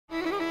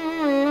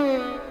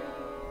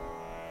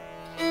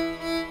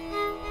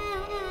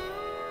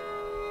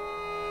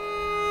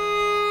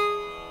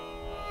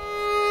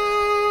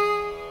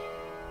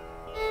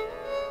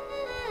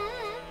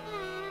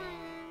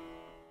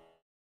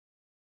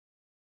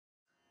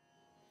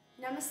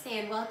Namaste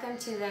and welcome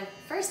to the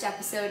first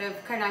episode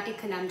of Carnatic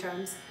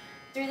Conundrums.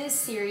 Through this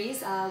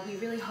series, we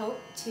really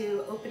hope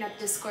to open up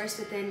discourse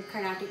within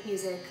Carnatic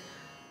music.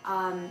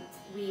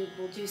 We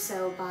will do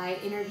so by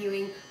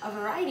interviewing a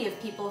variety of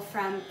people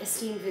from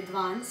esteemed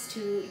Vidwans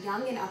to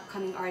young and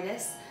upcoming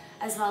artists,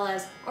 as well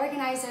as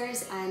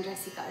organizers and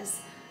rasikas.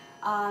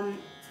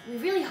 We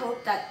really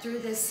hope that through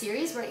this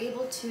series we're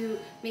able to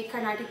make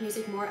Carnatic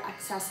music more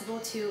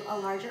accessible to a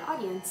larger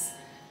audience.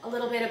 A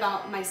little bit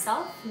about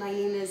myself. My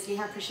name is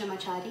Neha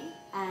Krishnamachary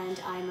and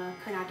I'm a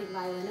Carnatic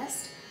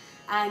violinist.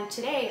 And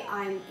today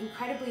I'm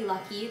incredibly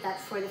lucky that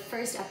for the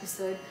first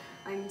episode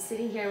I'm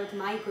sitting here with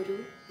my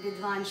guru,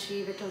 Vidwan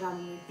Sri, Vittal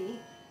Ramamurthy.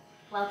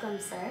 Welcome,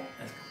 sir.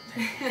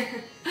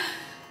 Welcome.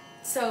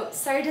 So,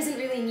 sir doesn't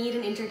really need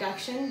an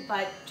introduction,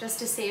 but just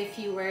to say a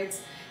few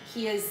words,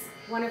 he is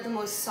one of the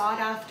most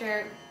sought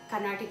after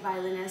Carnatic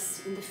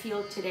violinists in the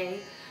field today.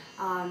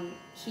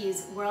 He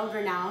is world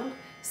renowned.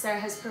 Sir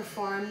has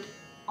performed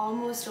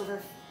almost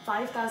over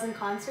 5,000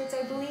 concerts,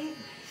 I believe.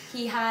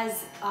 He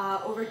has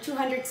over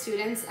 200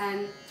 students,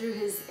 and through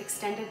his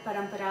extended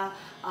parampara,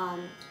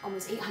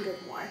 almost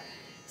 800 more.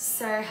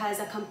 Sir has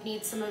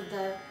accompanied some of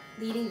the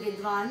leading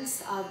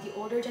Vidwans of the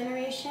older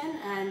generation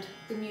and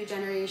the new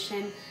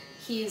generation.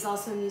 He is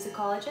also a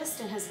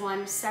musicologist and has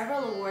won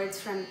several awards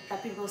from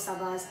reputable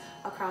sabhas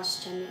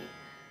across Chennai.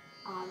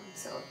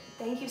 So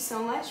thank you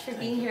so much for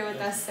being here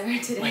with us, sir,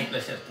 today. My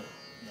pleasure too.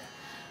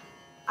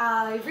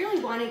 I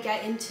really want to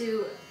get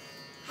into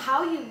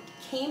how you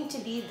came to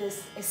be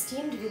this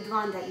esteemed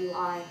Vidwan that you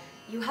are.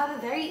 You have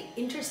a very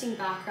interesting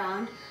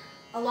background.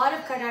 A lot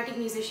of Carnatic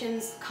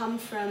musicians come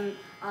from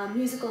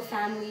musical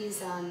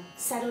families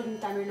settled in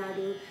Tamil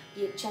Nadu,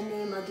 be it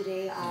Chennai,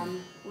 Madurai,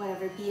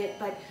 whatever be it,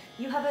 but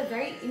you have a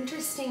very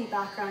interesting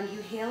background.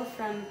 You hail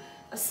from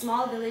a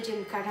small village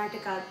in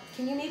Karnataka.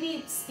 Can you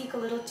maybe speak a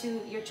little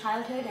to your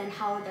childhood and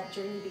how that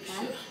journey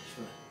began?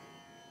 Sure.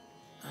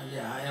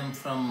 Yeah, I am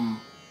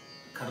from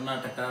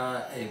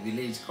Karnataka, a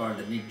village called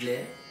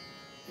Nidle.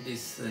 It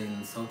is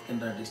in South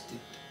Canara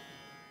district,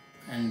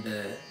 and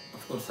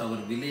of course our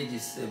village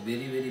is a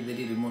very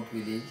remote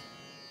village.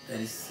 There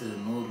is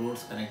no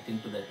roads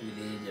connecting to that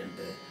village, and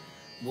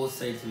both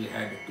sides we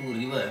had two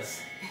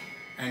rivers,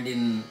 and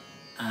in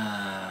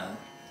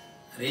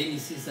rainy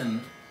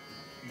season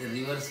the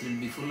rivers will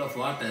be full of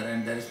water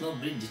and there is no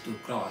bridge to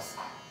cross,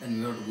 and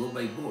we have to go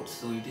by boats.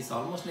 So it is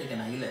almost like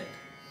an island,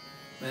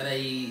 where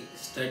I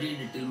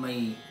studied till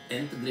my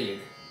 10th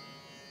grade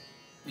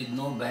with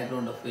no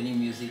background of any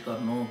music or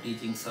no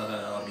teachings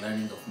or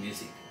learning of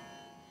music.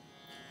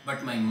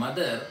 But my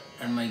mother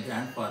and my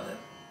grandfather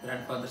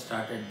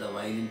started the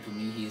violin to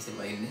me. He is a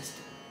violinist,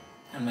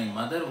 and my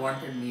mother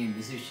wanted me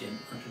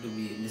wanted to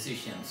be a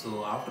musician.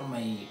 So after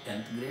my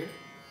 10th grade,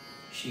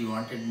 she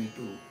wanted me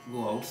to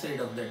go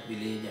outside of that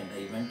village, and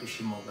I went to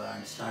Shimoga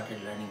and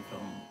started learning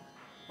from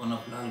one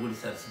of Lalgudi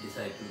sir's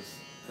disciples,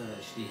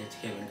 Shri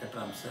H.K.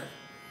 Venkatram sir.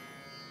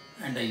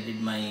 And I did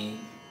my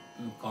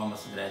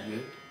commerce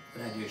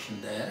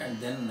graduation there,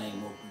 and then I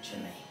moved to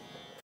Chennai.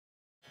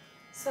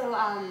 So,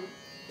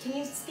 can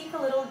you speak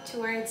a little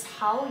towards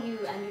how you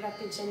ended up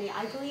in Chennai?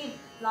 I believe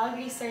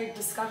Lalgudi sir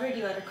discovered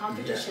you at a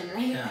competition,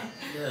 right?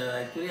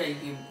 Yeah.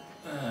 Actually,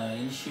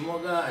 in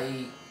Shimoga,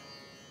 I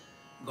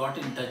got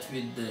in touch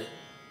with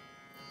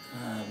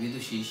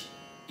Vidushish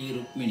T.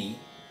 Rukmini,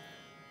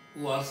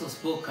 who also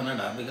spoke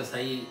Kannada, because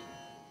I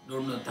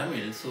don't know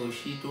Tamil, so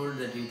she told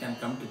that you can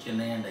come to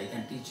Chennai and I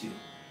can teach you.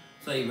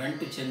 So I went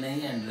to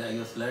Chennai and I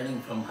was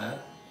learning from her,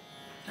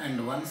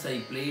 and once I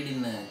played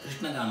in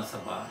Krishnagana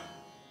Sabha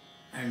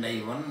and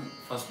I won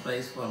first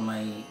prize for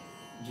my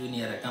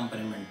junior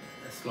accompaniment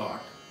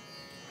slot,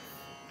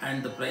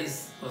 and the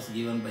prize was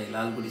given by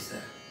Lalgudi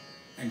sir,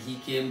 and he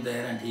came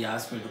there and he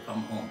asked me to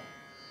come home.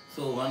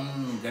 So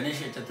one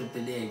Ganesha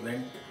Chaturthi day I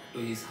went to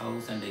his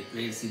house and I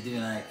played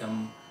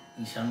Siddhivinayakam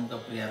in Shanmukha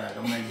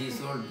Priyaragam, and he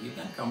told, you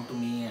can come to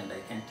me and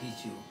I can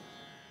teach you.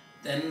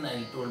 Then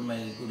I told my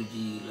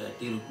Guruji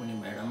T. Rukmini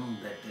madam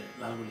that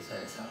Lalgudi sir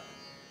is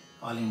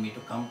calling me to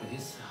come to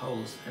his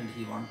house, and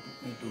he wanted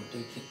me to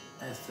take him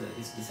as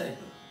his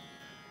disciple.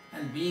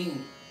 And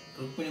being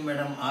Rukmini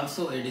madam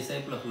also a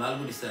disciple of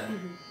Lalgudi sir,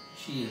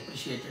 she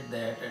appreciated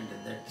that, and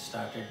that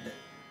started,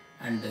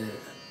 and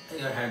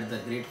I had the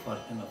great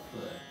fortune of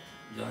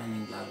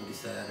joining Lalgudi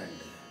sir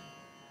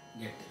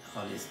and get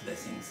all his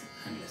blessings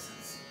and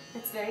lessons.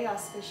 It's very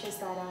auspicious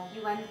that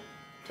you went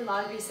to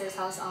Lalgudi sir's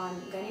house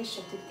on Ganesh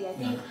Chaturthi. I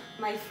think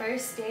my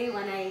first day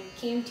when I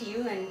came to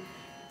you and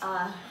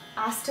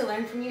asked to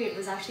learn from you, it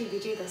was actually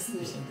Vijay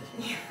Dasmi.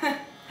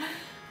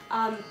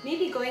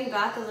 Maybe going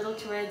back a little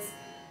towards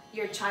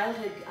your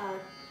childhood.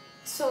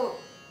 So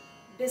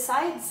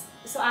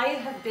I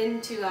have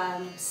been to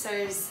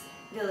Sir's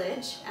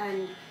village,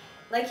 and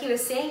like he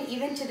was saying,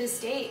 even to this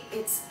day,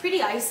 it's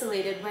pretty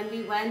isolated. When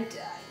we went,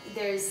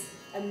 there's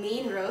a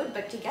main road,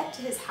 but to get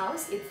to his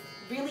house, it's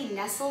really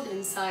nestled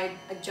inside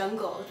a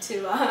jungle,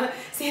 to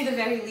say the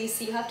very least.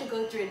 So you have to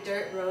go through a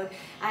dirt road,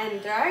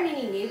 and there aren't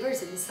any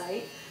neighbors in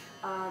sight.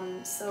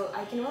 So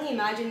I can only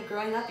imagine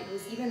growing up, it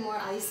was even more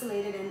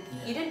isolated, and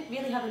you didn't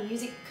really have a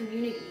music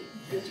community,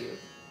 did you?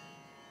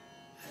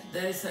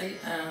 There is,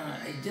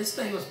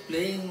 I was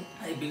playing,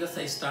 because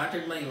I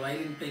started my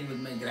violin playing with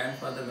my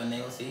grandfather when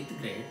I was 8th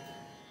grade.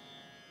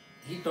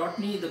 He taught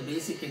me the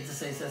basic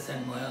exercises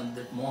and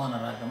that Mohana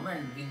Ragam,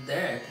 and with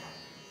that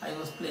I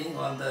was playing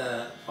all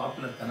the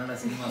popular Kannada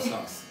cinema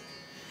songs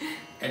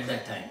at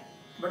that time.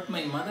 But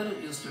my mother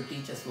used to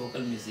teach us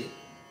vocal music.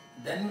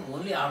 Then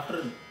only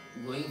after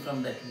going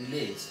from that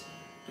village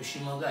to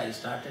Shimoga, I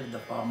started the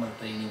formal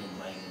training in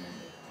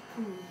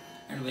violin.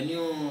 And when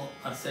you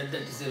are said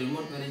that it's a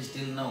remote village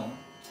till now,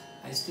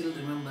 I still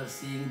remember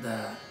seeing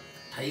the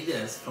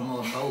tigers from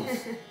our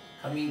house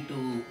coming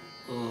to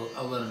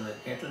our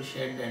cattle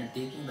shed and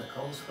taking the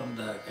cows from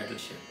the cattle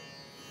shed.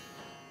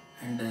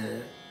 And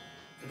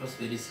it was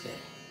very scary.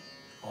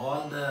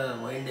 All the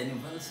wild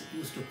animals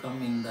used to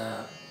come in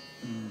the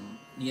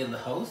near the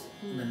house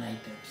in the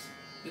night times,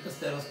 because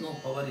there was no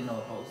power in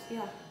our house.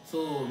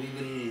 So we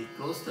will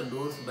close the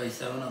doors by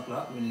 7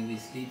 o'clock when we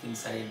sleep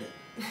inside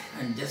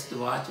and just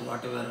watch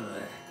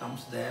whatever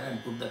comes there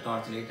and put the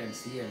torchlight and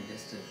see and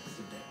just sit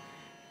there.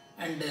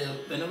 And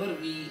whenever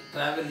we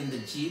travel in the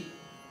jeep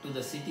to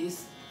the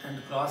cities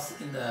and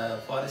cross in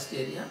the forest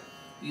area,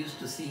 we used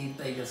to see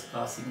tigers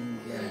crossing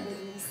here and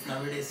there.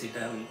 Nowadays it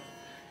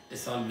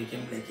all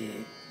became like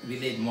a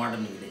village,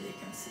 modern village,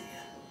 I can see.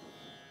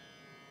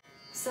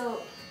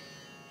 So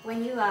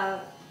when you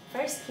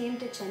first came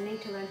to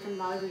Chennai to learn from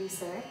Lalgudi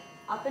sir,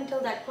 up until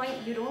that point,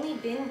 you'd only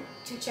been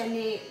to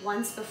Chennai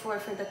once before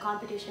for the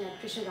competition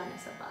at Krishnagana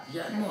Sabha.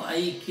 Yeah, no,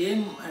 I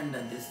came and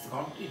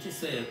it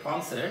is a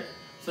concert.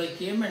 So I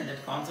came and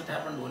that concert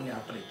happened only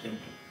after I came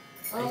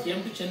to. I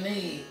came to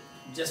Chennai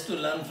just to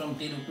learn from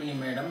T. Rukmini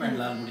Madam and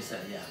Lalgudi sir,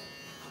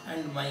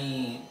 And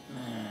my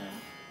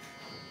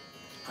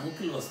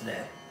uncle was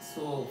there.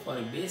 So for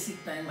a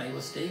basic time, I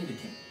was staying with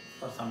him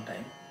for some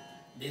time.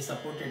 They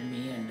supported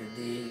me, and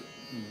they,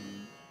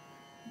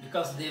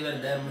 because they were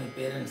there, my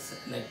parents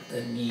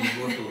let me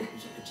go to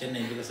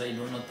Chennai because I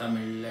don't know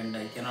Tamil and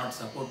I cannot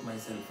support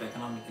myself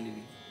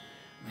economically.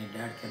 My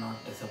dad cannot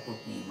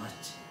support me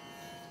much.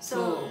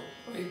 So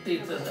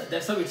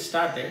that's how it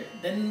started.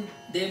 Then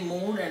they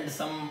moved, and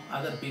some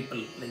other people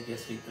like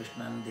S.V.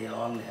 Krishnan, they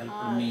all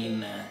helped me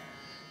in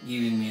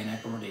giving me an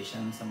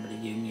accommodation. Somebody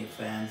gave me a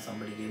fan,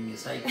 somebody gave me a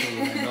cycle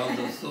and all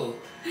those. So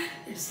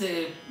it's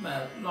a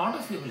lot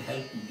of people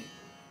helped me.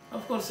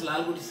 Of course,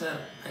 Lalgudi sir,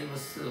 I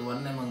was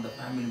one among the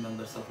family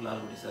members of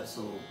Lalgudi sir.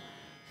 So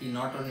he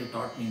not only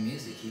taught me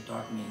music, he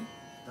taught me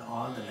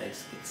all the life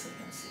skills,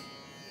 I can say.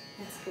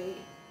 That's great.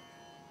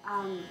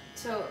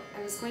 So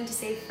I was going to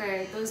say,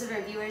 for those of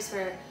our viewers who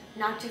are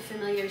not too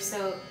familiar,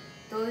 so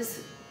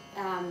those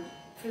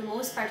for the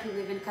most part who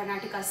live in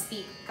Karnataka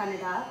speak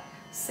Kannada.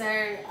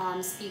 Sir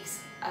speaks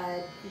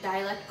a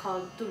dialect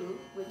called Tulu,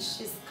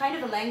 which is kind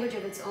of a language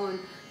of its own.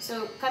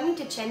 So coming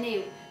to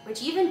Chennai,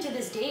 which even to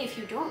this day, if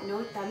you don't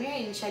know Tamil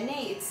in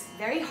Chennai, it's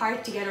very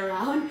hard to get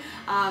around.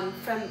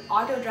 From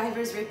auto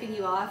drivers ripping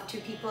you off to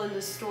people in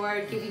the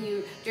store giving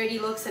you dirty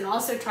looks and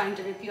also trying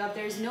to rip you off.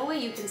 There's no way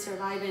you can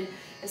survive, and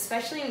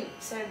especially,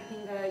 sir,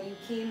 you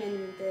came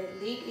in the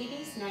late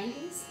 80s,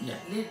 90s? Yeah,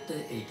 late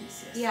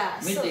 80s, yes. Yeah,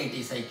 mid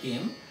 80s I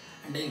came,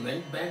 and I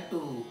went back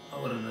to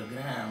our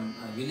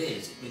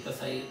village because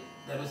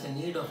there was a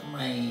need of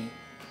my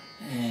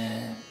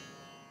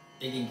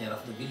taking care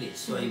of the village.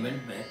 So I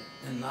went back.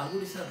 Then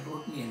Lalgudi sir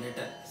wrote me a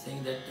letter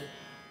saying that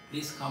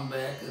please come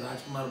back,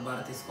 Rajkumar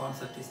Bharati's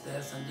concert is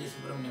there, Sanjay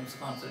Subramaniam's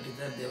concert is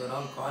there. They were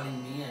all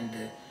calling me, and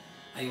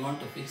I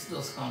want to fix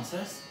those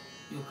concerts.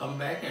 You come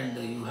back and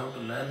you have to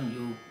learn.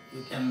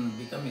 You can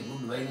become a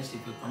good violinist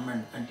if you come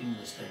and continue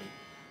the study.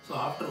 So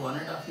after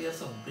 1.5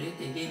 years of break,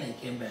 again I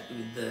came back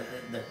with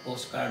that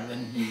postcard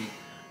when he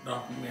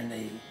dropped me, and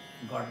I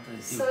got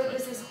received. So it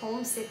was this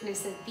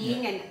homesickness of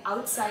being an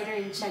outsider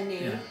in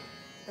Chennai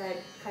that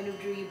kind of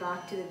drew you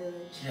back to the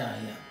village. Yeah.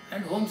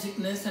 And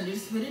homesickness, and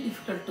it's very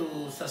difficult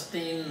to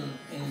sustain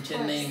in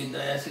Chennai with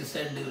the, as you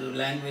said, the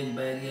language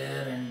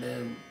barrier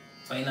and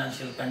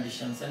financial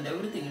conditions and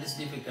everything. It is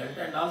difficult,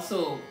 and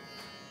also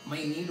my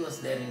need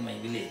was there in my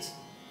village.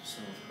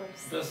 So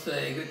it was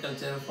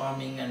agriculture,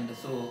 farming, and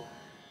so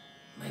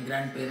my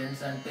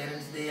grandparents and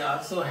parents, they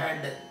also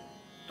had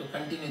to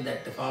continue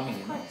that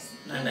farming,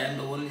 and I am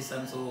the only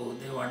son, so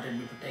they wanted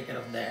me to take care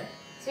of that.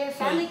 So your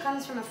family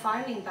comes from a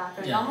farming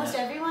background. Almost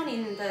everyone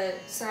in the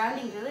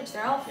surrounding village,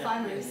 they're all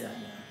farmers.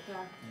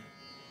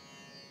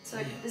 So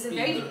it was a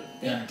very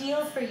big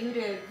deal for you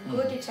to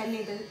go to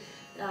Chennai,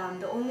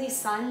 the only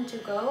son to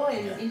go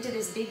and into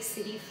this big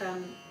city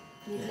from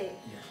Vittal.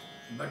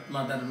 But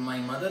my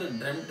mother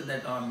dreamt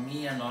that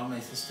me and all my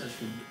sisters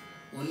should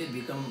only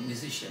become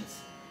musicians.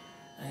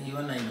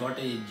 Even I got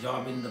a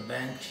job in the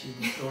bank. She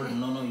told,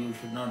 no, you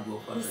should not go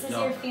for the job. This is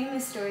your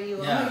famous story,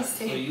 you always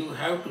say. So you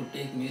have to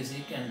take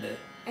music and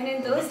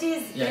in those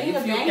days, getting a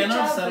bank job, if you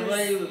cannot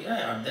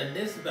survive, that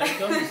days bank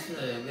job is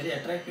a very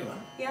attractive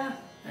one.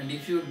 And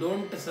if you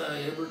don't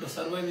able to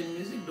survive in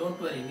music,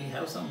 don't worry. We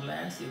have some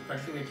lands, you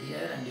cultivate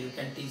here and you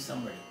can teach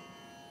somebody.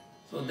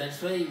 So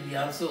that's why we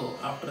also,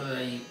 after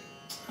I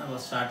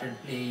was started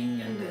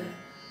playing and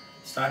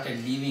started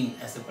living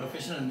as a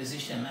professional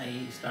musician,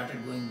 I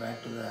started going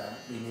back to the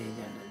village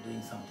and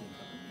doing something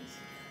for the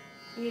music.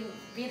 You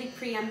really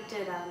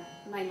preempted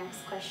my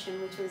next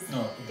question, which was,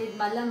 Okay. did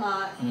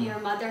Mallama, your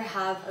mother,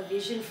 have a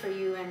vision for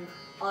you and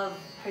all of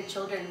her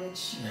children,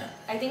 which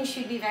I think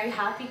she'd be very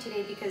happy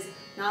today, because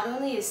not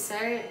only is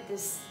Sir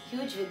this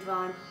huge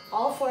Vidwan,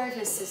 all 4 of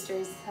his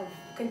sisters have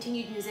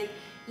continued music,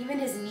 even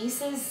his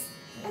nieces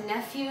and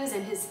nephews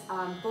and his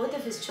both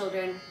of his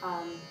children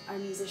are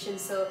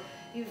musicians. So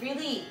you've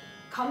really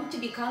come to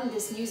become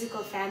this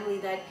musical family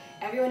that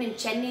everyone in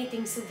Chennai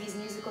thinks of these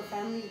musical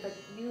families, but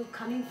you,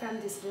 coming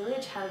from this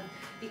village, have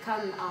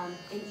become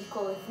an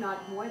equal, if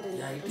not more than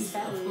those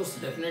families. Of course,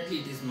 definitely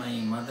it is my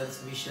mother's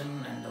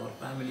vision and our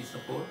family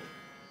support,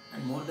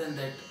 and more than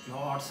that,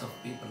 lots of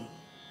people.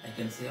 I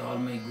can say all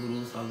my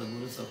gurus, all the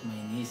gurus of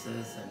my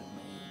nieces and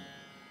my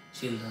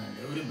children and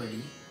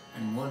everybody,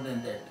 and more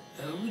than that,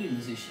 every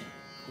musician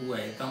who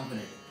I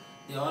accompanied,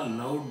 they all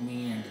loved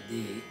me and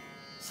they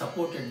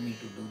supported me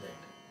to do that.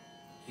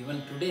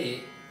 Even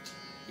today,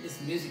 it is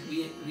music,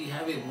 we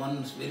have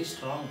one very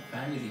strong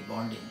family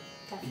bonding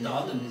with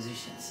all the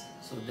musicians.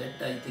 So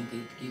that, I think,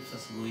 it keeps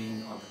us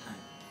going all the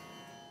time.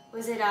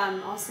 Was it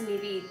also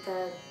maybe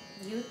the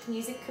youth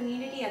music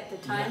community at the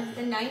time?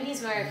 The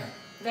 90s were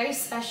very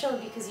special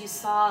because you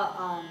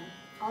saw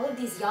all of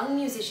these young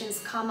musicians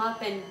come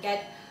up and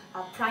get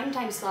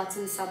primetime slots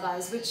in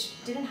sabas,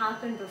 which didn't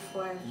happen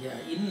before. Yeah,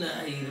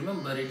 I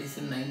remember it is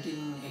in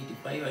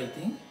 1985, I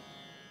think.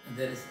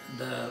 There is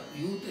the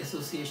Youth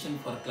Association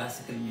for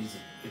Classical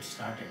Music. It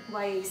started.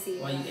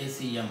 YACM.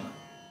 YACM.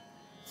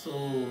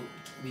 So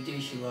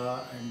Vijay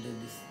Shiva and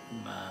this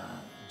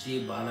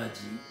J.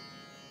 Balaji,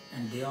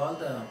 and they all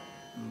the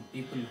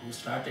people who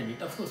started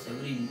it. Of course,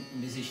 every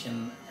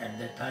musician at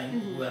that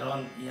time who were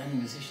all young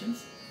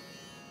musicians,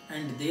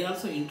 and they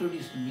also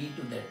introduced me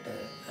to that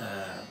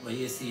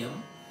YACM,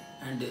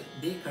 and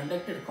they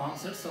conducted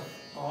concerts of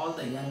all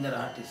the younger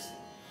artists.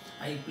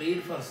 I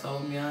played for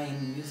Soumya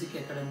in Music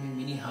Academy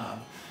Mini Hall.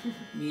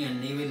 Me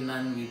and Neville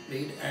Nunn, we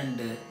played, and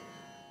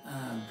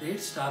great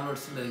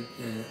stalwarts like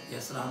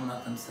S.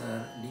 Ramanathan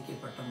sir, D.K.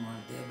 Pattammal,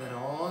 they were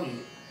all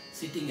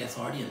sitting as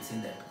audience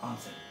in that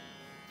concert.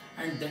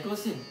 And that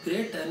was a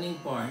great turning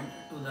point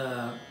to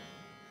the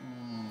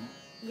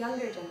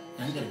younger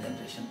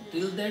generation.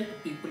 Till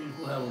that, people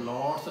who have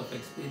lots of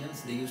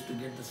experience, they used to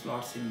get the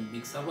slots in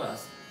big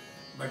sabas.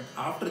 But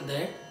after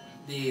that,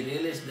 they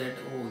realized that,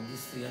 oh,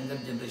 this younger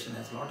generation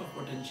has a lot of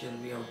potential,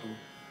 we have to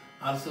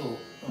also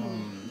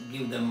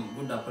give them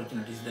good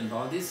opportunities. Then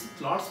all these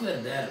slots were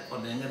there for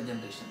the younger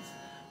generations.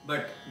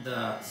 But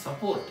the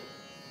support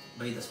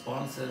by the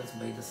sponsors,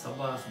 by the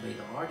sabas, by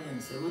the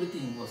audience,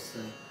 everything was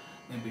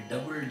maybe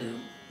doubled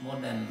more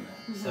than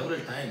several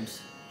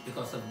times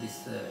because of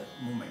this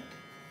movement.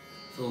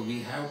 So we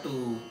have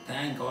to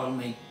thank all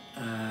my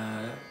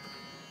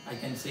I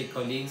can say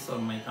colleagues or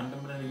my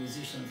contemporary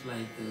musicians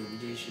like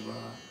Vijay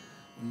Shiva,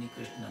 Unni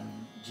Krishnan,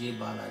 J.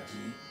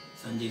 Balaji,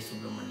 Sanjay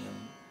Subramaniam,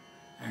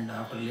 and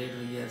after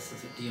later years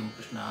T.M.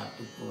 Krishna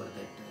took over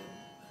that,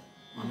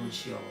 Manoj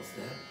Shiva was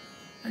there,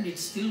 and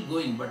it's still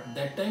going, but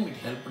that time it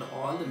helped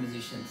all the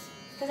musicians.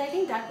 Because I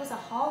think that was a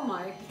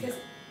hallmark, because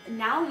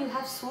now you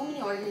have so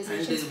many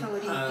organizations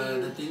promoting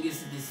you. The thing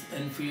is, this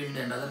Enfield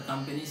and other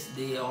companies,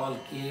 they all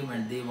came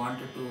and they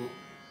wanted to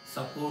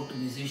support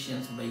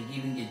musicians by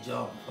giving a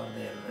job for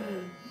their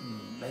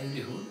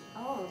livelihood.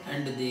 Oh, okay.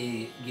 And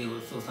they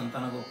gave, so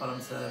Santana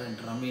Gopalan sir and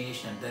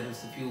Ramesh, and there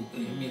is a few,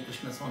 M.A.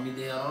 Krishna Swami,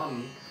 they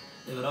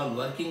were all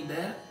working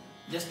there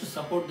just to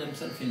support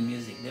themselves in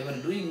music. They were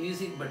doing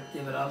music, but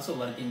they were also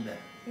working there.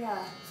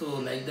 Yeah. So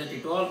like that,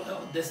 it all,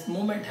 this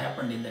movement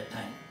happened in that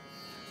time.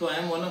 So I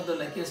am one of the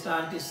luckiest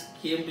artists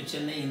came to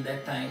Chennai in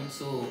that time.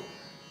 So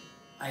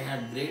I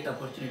had great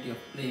opportunity of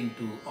playing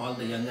to all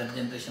the younger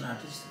generation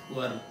artists who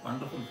are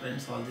wonderful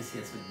friends all these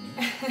years with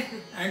me.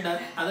 And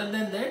other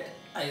than that,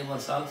 I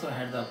was also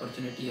had the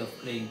opportunity of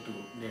playing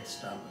to great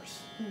stalwarts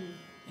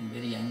in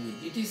very young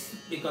age. It is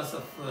because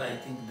of I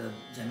think the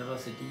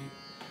generosity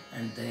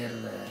and their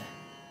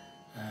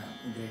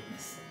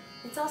greatness.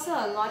 It's also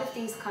a lot of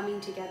things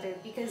coming together,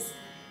 because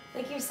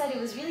like you said, it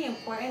was really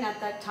important at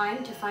that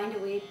time to find a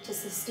way to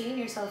sustain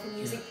yourself in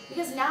music. Yeah.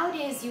 Because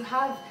nowadays you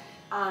have,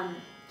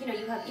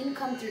 you have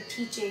income through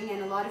teaching,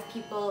 and a lot of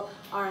people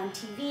are on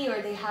TV, or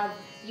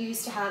you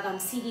used to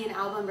have CD and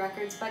album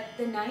records. But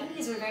the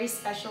 90s were very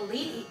special,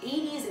 late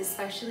 80s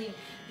especially,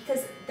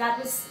 because that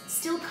was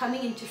still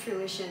coming into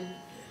fruition.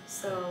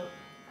 So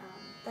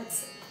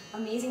that's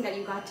amazing that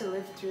you got to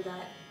live through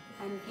that.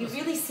 And you've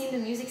really seen the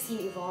music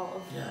scene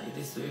evolve. Yeah, it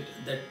is sweet.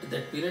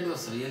 That period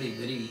was really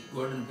very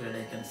golden period,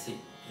 I can say.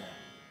 Yeah.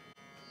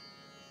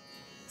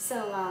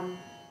 So,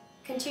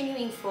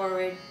 continuing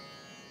forward,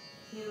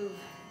 you've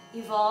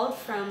evolved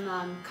from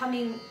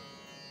coming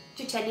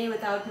to Chennai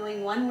without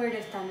knowing one word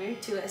of Tamil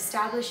to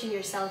establishing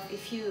yourself.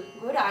 If you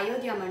go to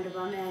Ayodhya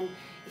Mandapam and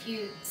if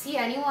you see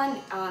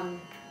anyone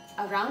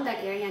around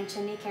that area in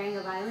Chennai carrying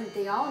a violin,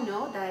 they all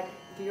know that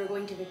you're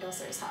going to Vittal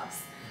sir's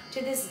house.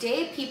 to this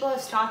day, people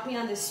have stopped me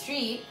on the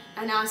street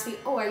and asked me,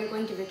 "Oh, are you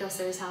going to Vittal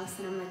sir's house?"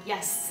 And I'm like,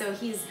 "Yes." So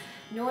he's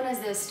known as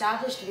the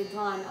established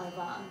Vidwan of,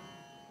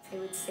 I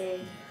would say.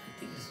 Yeah, I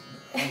think it's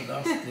all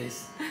God's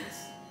grace.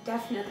 Yes.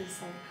 Definitely,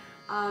 sir.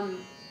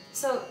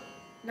 So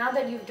now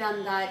that you've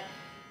done that,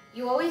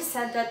 you always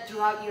said that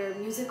throughout your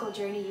musical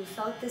journey, you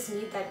felt this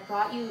need that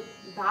brought you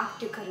back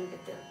to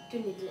Karnataka, to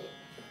Nidle.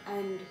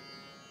 And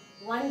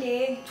one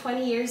day,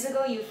 20 years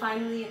ago, you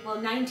finally, well,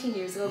 19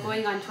 years ago,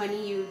 going on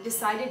 20, you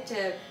decided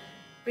to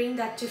bring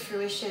that to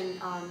fruition,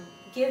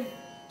 give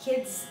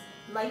kids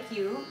like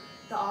you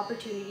the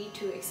opportunity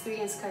to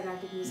experience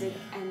Carnatic music,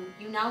 and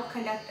you now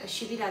conduct a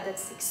shivira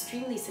that's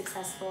extremely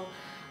successful.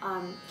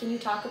 Can you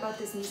talk about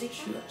this music?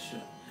 Sure,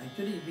 sure.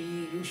 Actually, we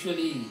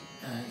usually,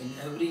 in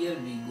every year,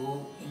 we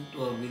go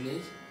into a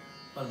village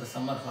for the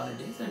summer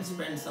holidays and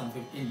spend some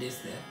 15 days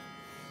there.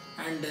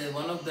 And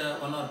one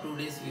or 2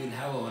 days, we will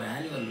have our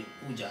annual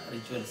puja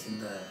rituals in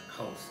the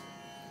house.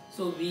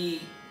 So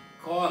we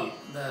call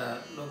the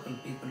local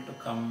people to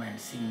come and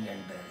sing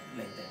and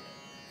like that.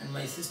 And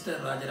my sister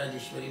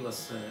Rajarajeshwari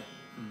was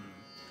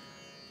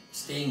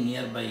staying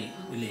nearby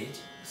village,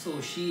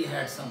 so she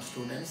had some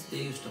students,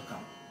 they used to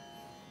come.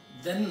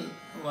 Then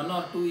 1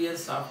 or 2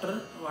 years after,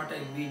 what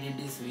we did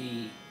is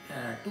we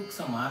took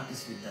some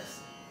artists with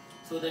us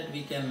so that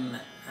we can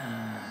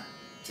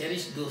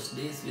cherish those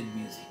days with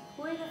music.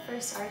 Who were the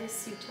first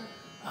artists you took?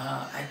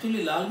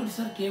 Actually, Lalgudi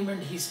sir came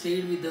and he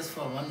stayed with us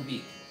for 1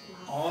 week.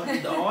 Wow.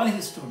 With all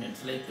his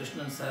students like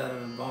Krishnan sir,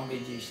 Bombay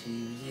Jayashree,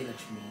 Vijay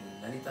Lakshmi,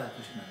 Lalita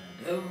Krishna,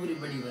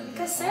 everybody were there.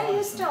 Because sir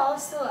used to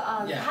also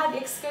have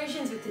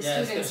excursions with his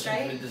students,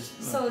 right?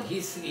 So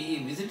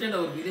he visited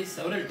our village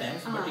several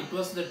times, but it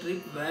was the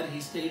trip where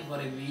he stayed for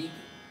a week,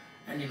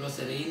 and it was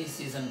a rainy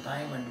season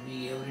time, and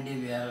every day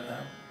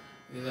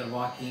we were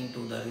walking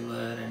to the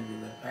river and we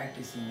were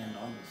practicing and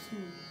all this.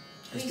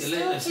 We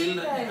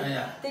still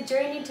take the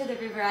journey to the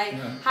river. I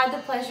had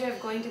the pleasure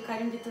of going to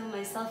Karnataka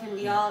myself, and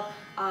we all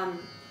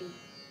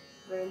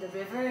were in the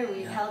river,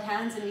 we held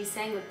hands and we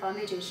sang with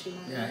Bombay Jayashree.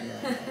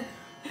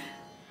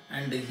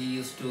 And he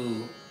used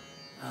to,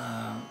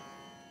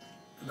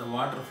 the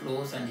water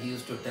flows and he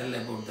used to tell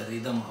about the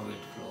rhythm, how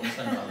it flows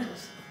and all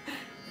those.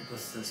 It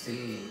was still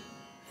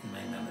in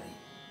my memory.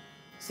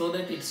 So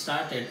that it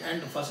started,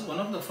 and one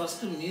of the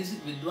first music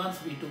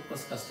Vidwans we took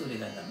was Kasturi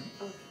Rangan.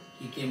 Okay.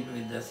 He came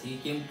with us. He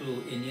came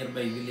to a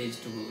nearby village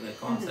to a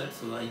concert,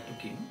 so I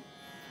took him.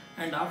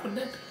 And after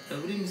that,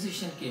 every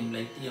musician came,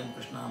 like T.M.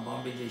 Krishna,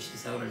 Bombay Jayashree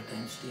several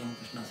times, T.M.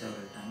 Krishna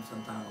several times,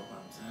 Santana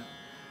Gopal sir,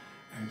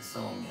 and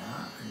Soumya,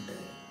 and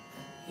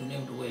you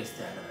named O.S.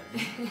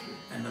 Tyagarajan,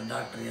 and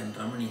Dr. N.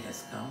 Ramani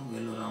has come,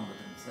 Vittal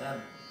Ramamurthy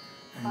sir,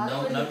 and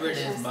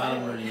nowadays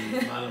Balamurthy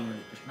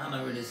Krishna,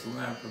 nowadays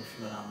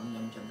Vittal Ramamurthy,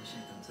 M.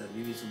 Chandrasekharan sir,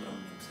 V.V.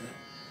 Subramaniam sir,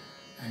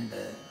 and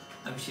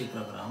Abhishek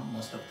program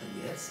most of the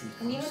years.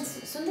 And even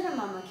Sundaram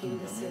Mama came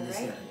this year,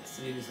 right? Yes,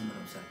 V.V.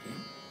 Sundaram sir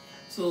came.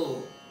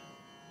 So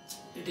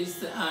it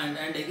is, and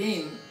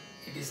again,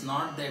 it is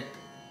not that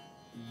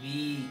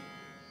we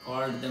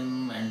called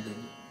them, and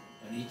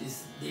it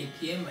is they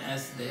came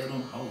as their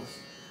own house,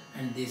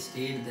 and they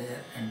stayed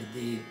there, and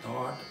they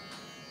taught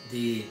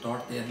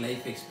their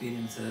life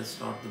experiences,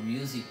 taught the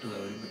music to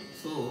everybody.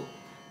 So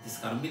this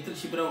Karmital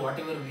Shibra,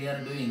 whatever we are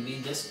doing, we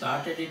just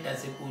started it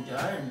as a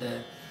puja, and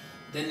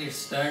then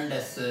it's turned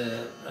as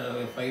a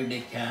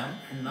 5-day camp,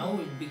 and now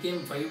it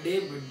became 5-day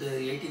with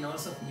the 18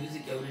 hours of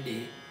music every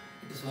day.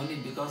 It is only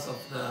because of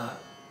the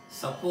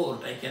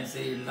support, I can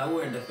say,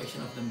 love and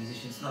affection of the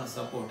musicians, not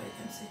support,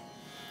 I can say.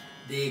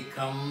 They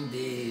come,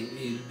 they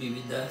will be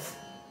with us,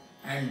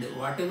 and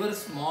whatever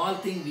small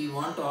thing we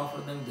want to offer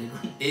them, they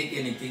don't take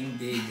anything,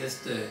 they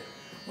just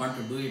want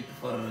to do it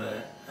for,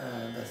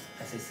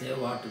 as I say,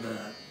 what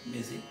the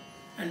music.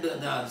 And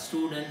the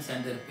students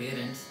and their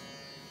parents,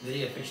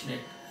 very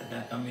affectionate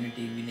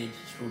community, village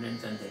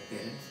students and their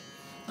parents.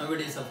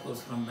 Nowadays, of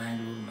course, from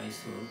Bangalore,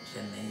 Mysore,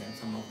 Chennai, and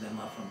some of them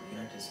are from the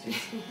United States.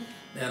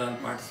 They are all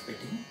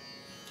participating.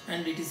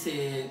 And it is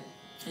a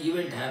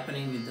event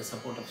happening with the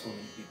support of so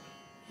many people.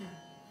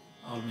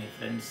 All my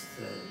friends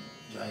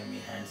join me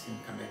hands in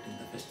conducting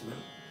the festival.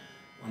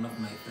 One of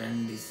my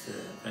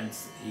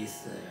friends he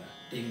is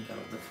taking care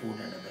of the food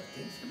and other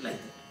things, like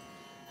that.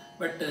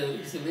 But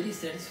it's a very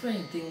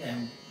satisfying thing,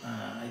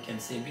 I can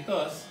say,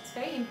 because it's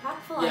very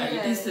impactful. Yeah,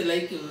 it is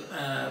like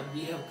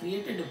we have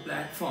created a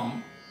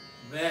platform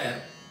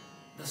where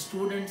the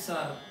students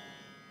are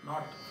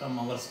not from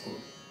our school.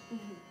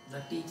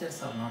 The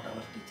teachers are not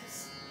our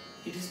teachers.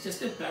 It is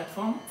just a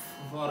platform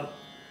for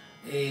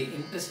a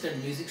interested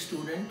music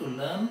student to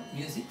learn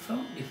music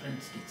from different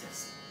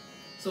teachers.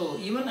 So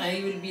even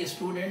I will be a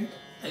student,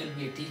 I will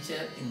be a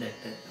teacher in that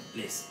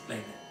place,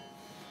 like that.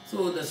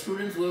 So the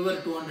students,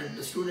 whoever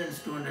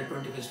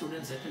 225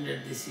 students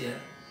attended this year,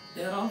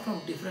 they are all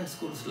from different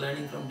schools,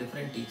 learning from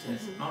different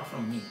teachers, not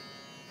from me.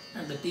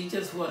 And the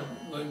teachers who are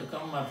going to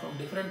come are from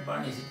different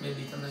banis. It may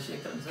be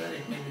Chandrasekharan sir,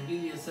 it may be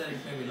VVS sir,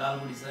 it may be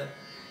Lalgudi sir,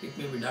 it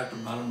may be Dr.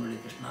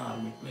 Balamurthy Krishna,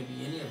 or it may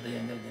be any of the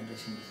younger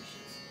generation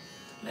musicians.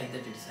 Like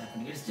that it is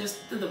happening. It's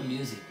just the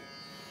music.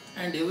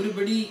 And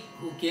everybody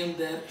who came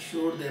there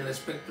showed their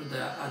respect to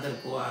the other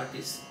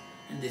co-artists,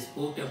 and they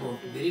spoke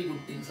about very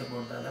good things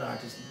about the other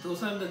artists.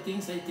 Those are the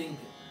things I think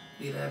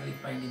we rarely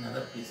find in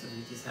other places,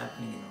 which is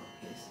happening in our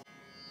place.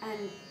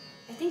 And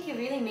I think you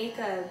really make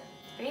a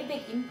very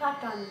big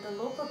impact on the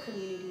local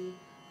community,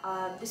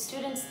 the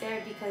students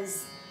there,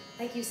 because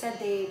like you said,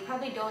 they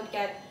probably don't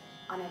get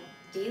on a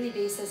daily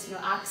basis,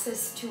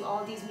 access to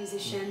all these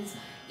musicians.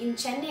 In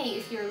Chennai,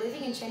 if you're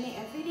living in Chennai,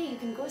 every day you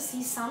can go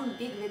see some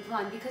big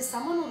Vidwan, because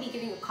someone will be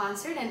giving a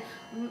concert, and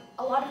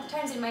a lot of the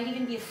times it might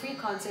even be a free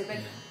concert, but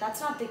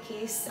that's not the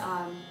case,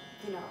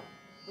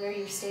 where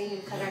you're staying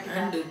in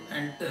Karnataka.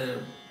 And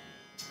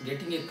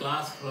getting a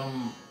class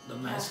from the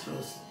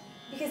maestros,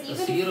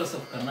 because the heroes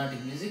of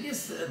Carnatic music,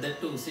 is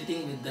that too,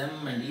 sitting with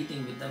them and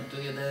eating with them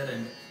together,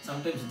 and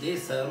sometimes they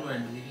serve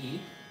and we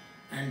eat,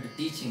 and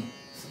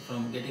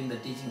getting the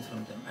teachings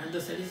from them. And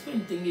the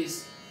satisfying thing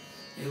is,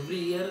 every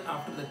year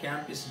after the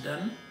camp is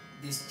done,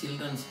 these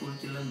children, school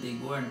children, they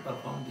go and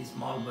perform the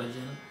small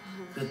bhajan,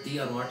 kriti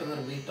or whatever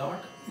we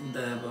taught in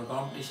the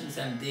competitions,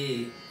 and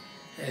they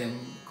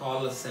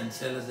call us and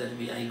tell us that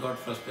I got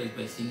first prize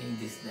by singing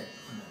this, that.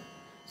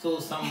 So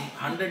some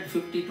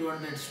 150,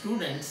 200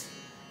 students,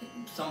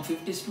 some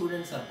 50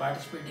 students are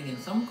participating in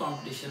some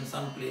competition,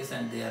 some place,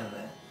 and they are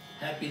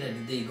happy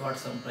that they got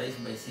some prize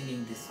by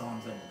singing these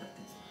songs and other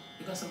things,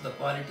 because of the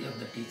quality of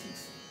the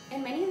teachings.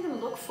 And many of them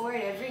look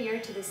forward every year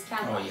to this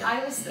camp. Oh, yeah.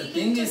 I was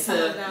speaking to some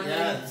of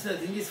them. The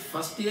thing is,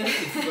 first year,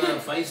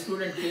 if 5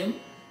 students came,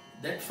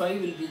 that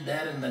 5 will be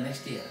there in the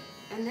next year.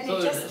 And then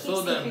it just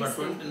keeps increasing.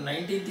 But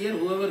 19th year,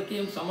 whoever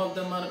came, some of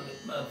them are,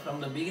 from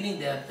the beginning,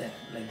 they are there,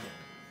 like that.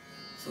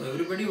 So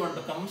everybody want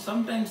to come.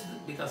 Sometimes,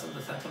 because of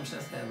the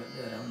circumstances, they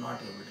are not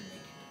able to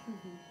make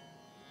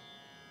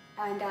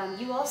it. And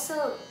you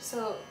also,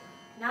 so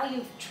now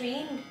you've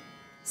trained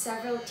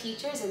several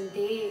teachers, and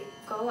they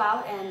go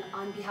out and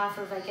on behalf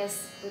of, I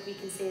guess, what we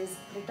can say is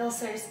Vittal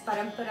Sir's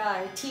Parampara,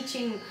 are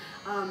teaching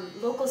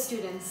local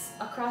students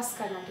across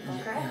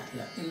Karnataka, correct?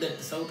 Yeah. In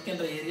that South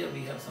Canara area,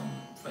 we have some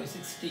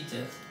 5-6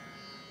 teachers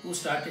who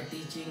started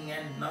teaching,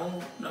 and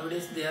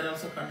nowadays they are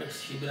also conduct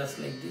shibiras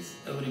like this.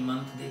 Every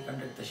month they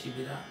conduct the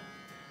shibira.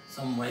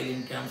 Some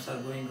violin camps are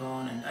going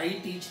on, and I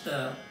teach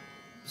the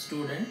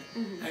student,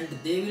 and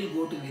they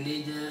will go to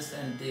villages,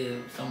 and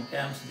some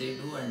camps they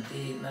do, and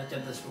they nurture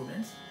the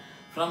students.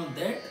 From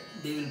that,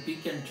 they will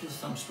pick and choose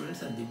some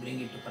students, and they bring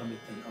it to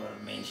Vittal, our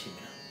main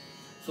shibira.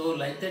 So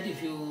like that,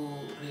 if you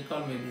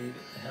recall, maybe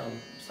I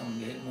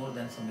have more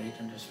than some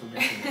 800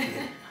 students in the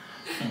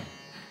field.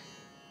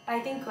 I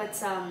think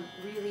what's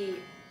really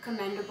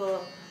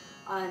commendable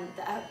on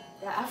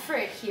the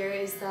effort here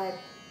is that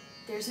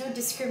there's no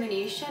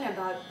discrimination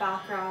about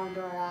background,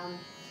 or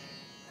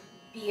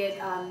be it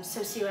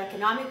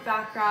socioeconomic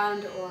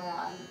background, or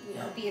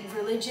be it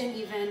religion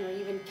even, or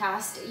even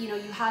caste. You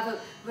have a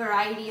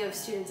variety of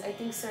students. I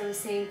think Sir was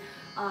saying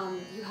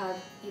you have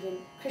even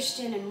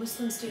Christian and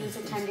Muslim students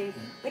attending,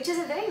 which is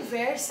a very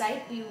rare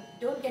sight you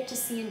don't get to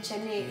see in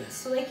Chennai.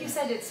 So like you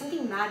said, it's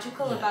something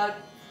magical about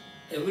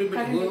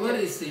everybody, whoever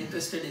is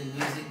interested in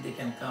music, they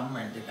can come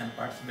and they can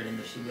participate in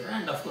the shibira.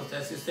 And of course,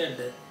 as you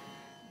said,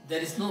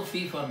 there is no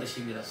fee for the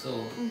shibira. So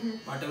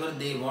whatever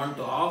they want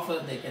to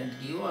offer, they can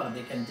give, or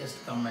they can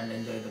just come and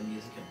enjoy the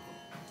music and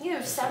go. You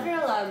have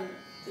several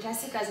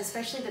Rasikas,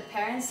 especially the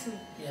parents who,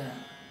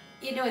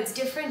 it's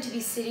different to be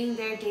sitting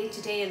there day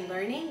to day and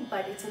learning,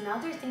 but it's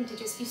another thing to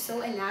just be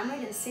so enamored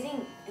and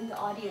sitting in the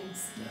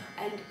audience.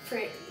 And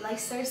like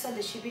Sir said,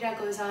 the shibira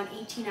goes on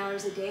 18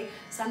 hours a day.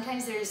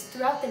 Sometimes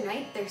throughout the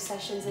night there's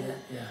sessions,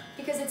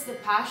 because it's the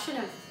passion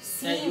of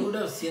seeing. Yeah, you would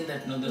have seen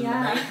that, the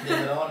night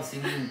they were all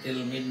singing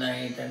till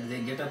midnight, and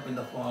they get up in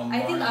the form. I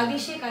think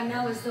Abhishek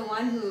Anna was the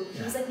one who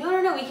he was like,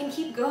 no, we can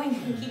keep going, we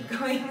can keep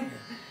going.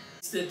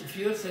 A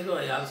few years ago,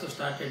 I also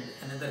started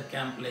another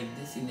camp like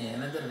this in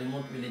another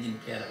remote village in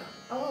Kerala.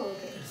 Oh,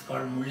 okay. It's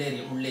called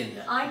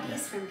Mulleria. Auntie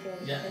is from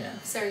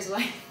Kerala. Sir's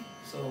wife.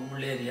 So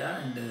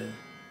Mulleria, and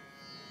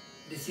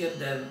this year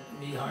there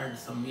we had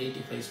some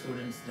 85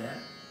 students there,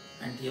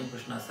 and T.M.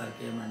 Krishna sir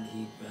came, and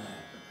he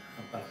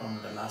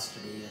performed the last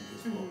day, and he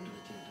spoke to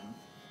the children.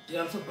 They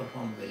also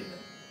performed very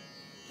well.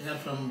 They are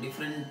from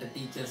different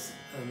teachers,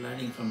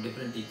 learning from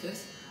different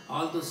teachers.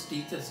 All those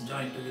teachers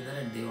joined together,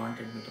 and they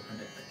wanted me to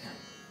conduct the camp.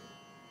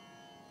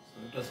 So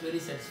it was very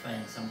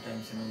satisfying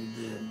sometimes,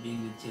 with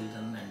being with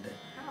children and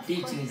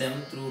teaching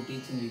them. Through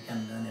teaching we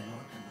can learn a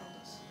lot and all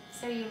those.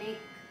 So you make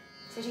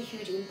such a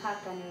huge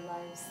impact on your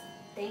lives.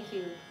 Thank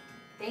you.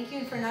 Thank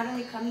you for not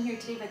only coming here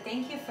today, but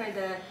thank you for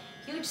the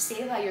huge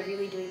seva you're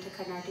really doing to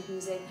Carnatic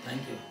music.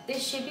 Thank you.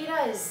 This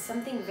shibira is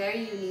something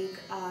very unique.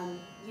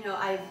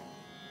 I've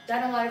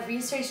done a lot of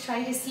research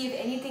trying to see if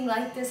anything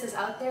like this is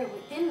out there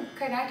within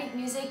Carnatic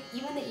music,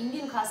 even the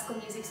Indian classical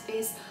music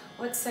space.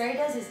 What Sir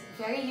does is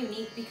very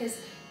unique, because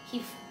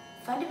he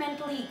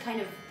fundamentally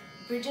kind of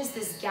bridges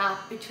this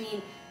gap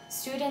between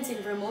students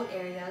in remote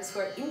areas who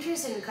are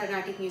interested in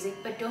Carnatic music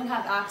but don't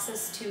have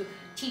access to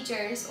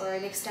teachers or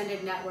an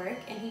extended network,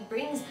 and he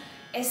brings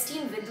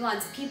esteemed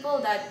Vidwans, people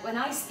that when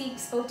I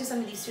spoke to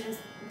some of these students,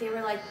 they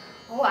were like,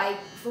 oh,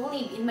 I've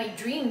only in my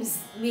dreams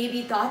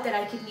maybe thought that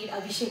I could meet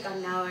Abhishek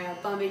Anna or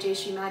Bombay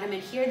Jayashree Madam,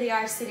 and here they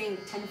are sitting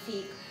 10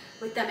 feet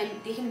with them, and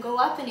they can go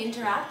up and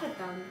interact with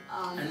them.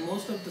 And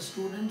most of the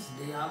students,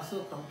 they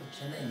also come to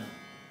Chennai now.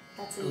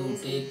 That's to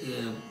amazing. take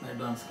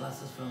advanced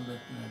classes from the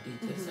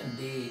teachers, and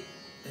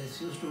there's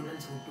few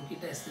students who took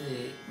it as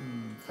a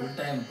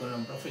full-time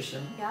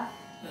profession. Yeah.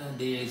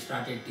 They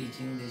started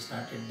teaching, they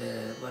started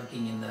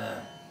working in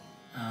the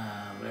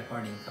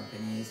recording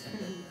companies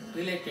and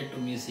related to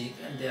music,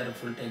 and they are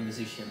full-time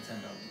musicians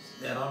and all this.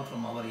 They are all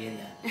from our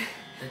area.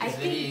 That is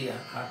very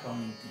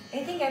heartwarming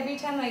thing. I think every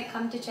time I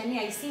come to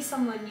Chennai, I see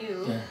someone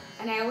new,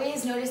 and I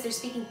always notice they're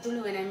speaking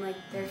Tulu, and I'm like,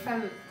 they're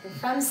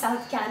from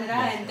South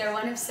Canara, and they're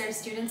one of Sir's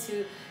students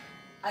who,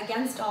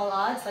 against all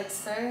odds, like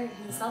Sir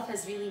himself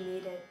has really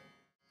made it.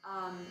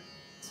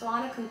 So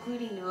on a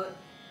concluding note,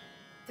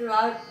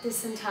 throughout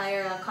this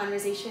entire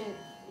conversation,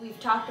 we've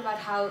talked about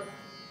how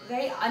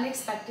very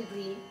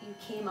unexpectedly you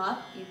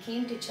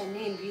came to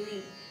Chennai and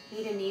really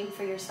made a name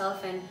for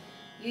yourself, and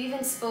you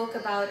even spoke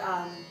about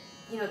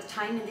the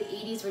time in the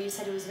 80s where you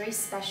said it was very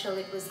special.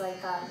 It was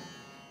like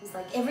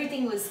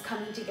everything was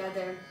coming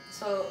together.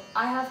 So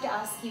I have to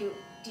ask you,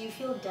 do you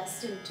feel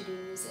destined to do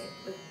music?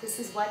 Like this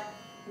is what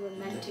you were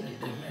meant to do?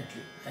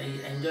 Definitely. I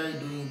enjoy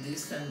doing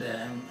this, and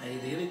I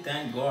really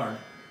thank God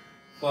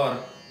for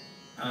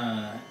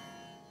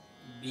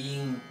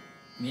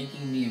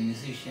making me a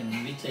musician,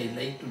 which I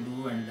like to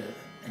do and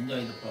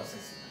enjoy the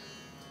process.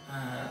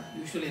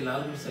 Usually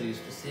Lalguru sir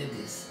used to say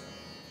this,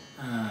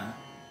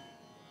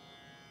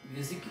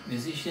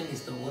 musician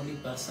is the only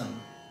person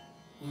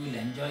who will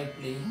enjoy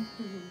playing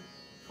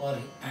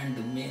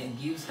and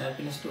gives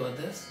happiness to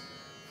others.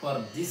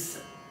 For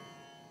this,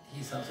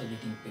 he is also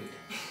getting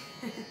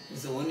paid.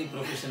 It's the only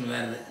profession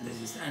where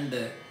this is. And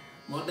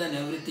more than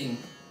everything,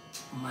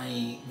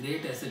 my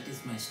great asset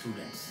is my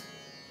students.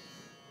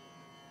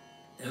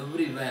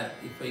 Everywhere,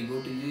 if I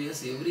go to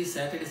US, every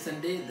Saturday,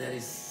 Sunday, there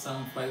is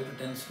some 5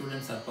 to 10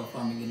 students are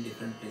performing in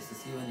different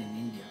places, even in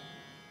India.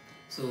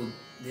 So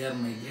they are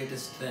my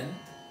greatest strength,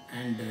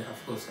 and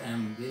of course I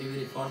am very,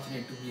 very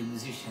fortunate to be a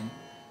musician,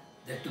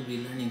 that to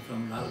be learning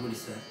from Lalguru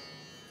sir.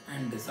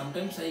 And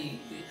sometimes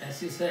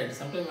as you said,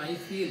 sometimes I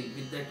feel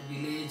with that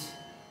village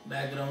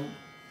background,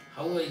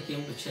 how I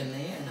came to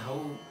Chennai and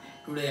how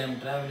today I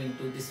am traveling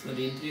to this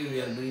very interview, we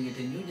are doing it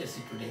in New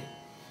Jersey today.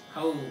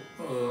 How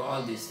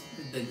all this,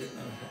 with the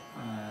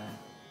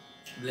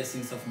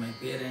blessings of my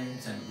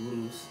parents and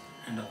gurus,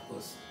 and of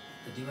course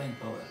the divine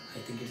power, I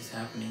think it is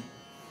happening.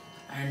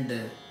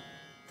 And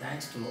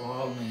thanks to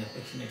all my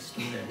affectionate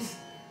students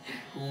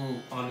who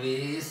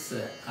always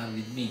are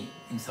with me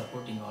in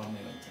supporting all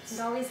my ventures. And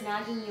always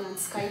nagging you on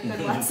Skype and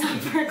WhatsApp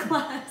for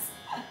class.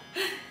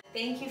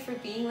 Thank you for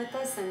being with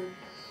us, and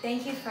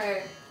thank you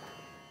for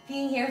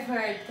being here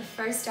for the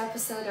first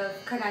episode of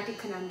Carnatic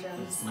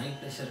Conundrums. It's my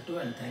pleasure too,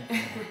 and thank you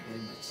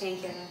very much.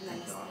 Thank you.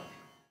 Thank you all.